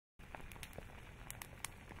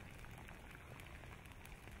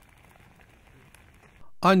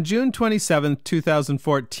On June 27,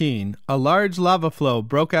 2014, a large lava flow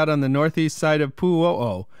broke out on the northeast side of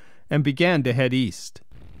Pu'u'o and began to head east.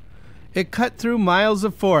 It cut through miles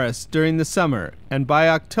of forest during the summer, and by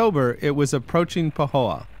October it was approaching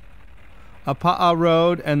Pahoa. Pa'a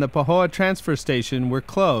Road and the Pahoa transfer station were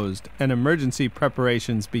closed, and emergency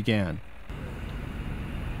preparations began.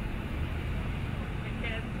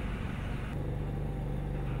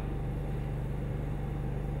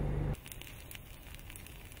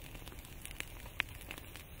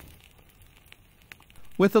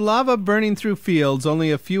 With the lava burning through fields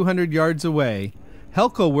only a few hundred yards away,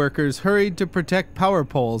 Helco workers hurried to protect power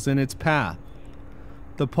poles in its path.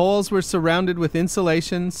 The poles were surrounded with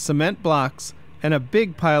insulation, cement blocks, and a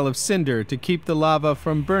big pile of cinder to keep the lava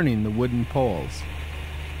from burning the wooden poles.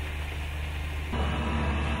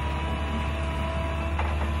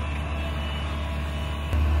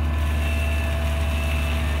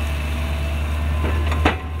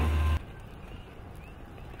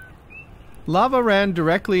 Lava ran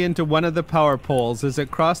directly into one of the power poles as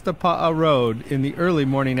it crossed the Pa'a Road in the early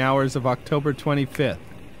morning hours of October 25th.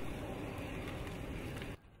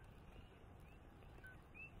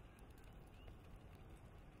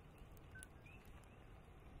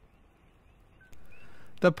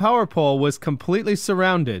 The power pole was completely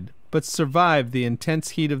surrounded, but survived the intense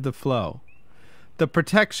heat of the flow. The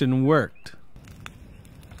protection worked.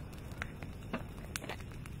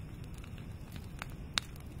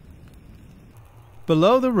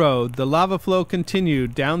 Below the road, the lava flow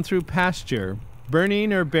continued down through pasture,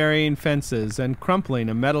 burning or burying fences and crumpling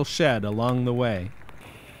a metal shed along the way.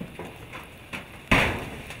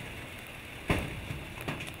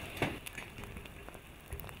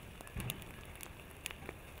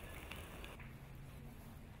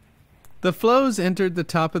 The flows entered the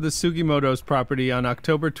top of the Sugimoto's property on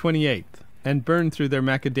October 28th and burned through their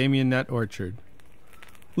macadamia nut orchard.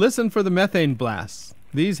 Listen for the methane blasts.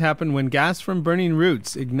 These happen when gas from burning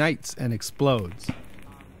roots ignites and explodes.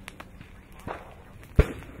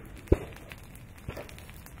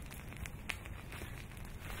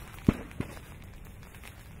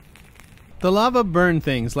 The lava burned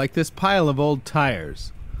things like this pile of old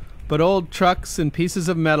tires, but old trucks and pieces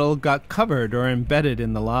of metal got covered or embedded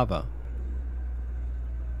in the lava.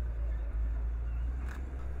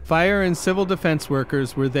 Fire and civil defense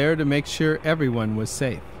workers were there to make sure everyone was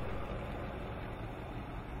safe.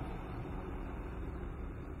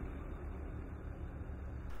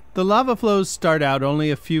 The lava flows start out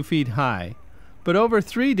only a few feet high, but over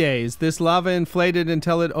 3 days this lava inflated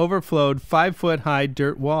until it overflowed 5-foot-high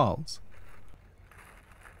dirt walls.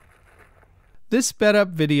 This sped-up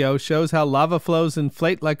video shows how lava flows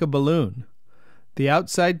inflate like a balloon. The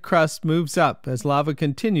outside crust moves up as lava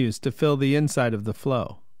continues to fill the inside of the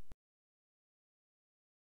flow.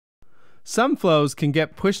 Some flows can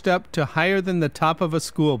get pushed up to higher than the top of a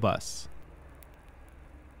school bus.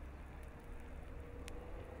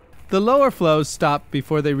 The lower flows stopped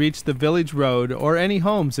before they reached the village road or any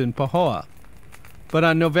homes in Pahoa. But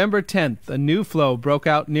on November 10th, a new flow broke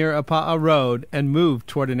out near Pa'a Road and moved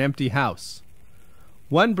toward an empty house.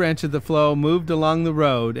 One branch of the flow moved along the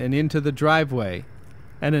road and into the driveway,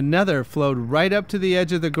 and another flowed right up to the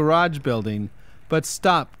edge of the garage building, but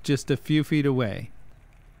stopped just a few feet away.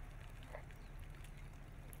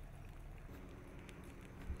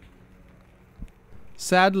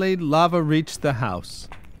 Sadly, lava reached the house.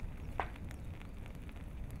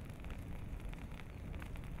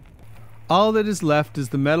 All that is left is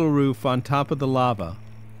the metal roof on top of the lava,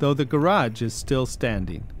 though the garage is still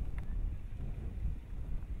standing.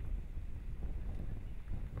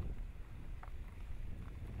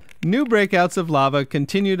 New breakouts of lava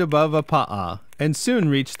continued above Pa'a and soon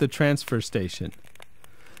reached the transfer station.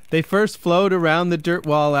 They first flowed around the dirt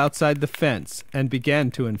wall outside the fence and began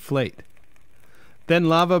to inflate. Then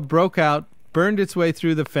lava broke out, burned its way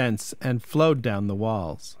through the fence, and flowed down the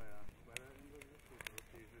walls.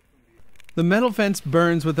 The metal fence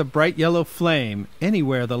burns with a bright yellow flame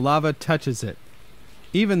anywhere the lava touches it.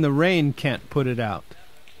 Even the rain can't put it out.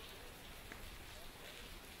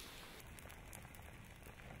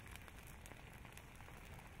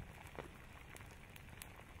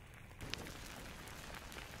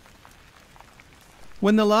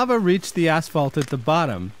 When the lava reached the asphalt at the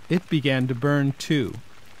bottom, it began to burn too.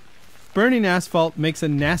 Burning asphalt makes a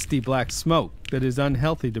nasty black smoke that is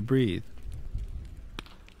unhealthy to breathe.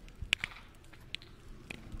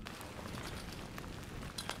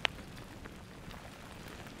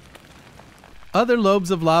 Other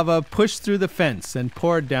lobes of lava pushed through the fence and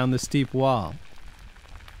poured down the steep wall.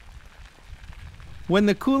 When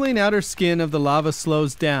the cooling outer skin of the lava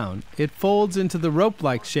slows down, it folds into the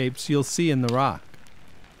rope-like shapes you'll see in the rock.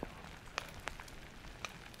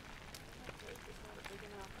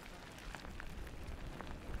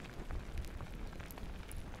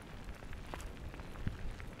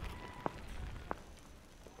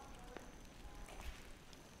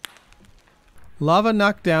 Lava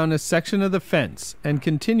knocked down a section of the fence and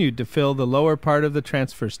continued to fill the lower part of the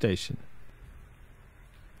transfer station.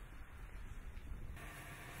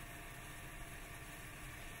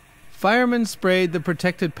 Firemen sprayed the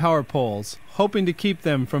protected power poles, hoping to keep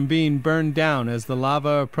them from being burned down as the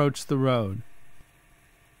lava approached the road.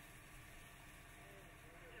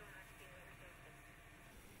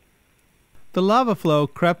 The lava flow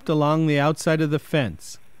crept along the outside of the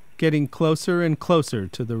fence, getting closer and closer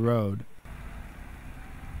to the road.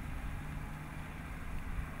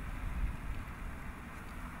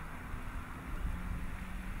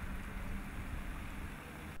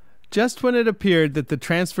 Just when it appeared that the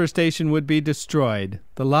transfer station would be destroyed,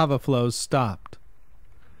 the lava flows stopped.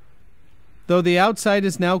 Though the outside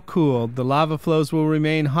is now cooled, the lava flows will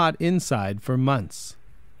remain hot inside for months.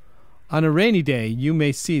 On a rainy day, you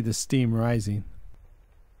may see the steam rising.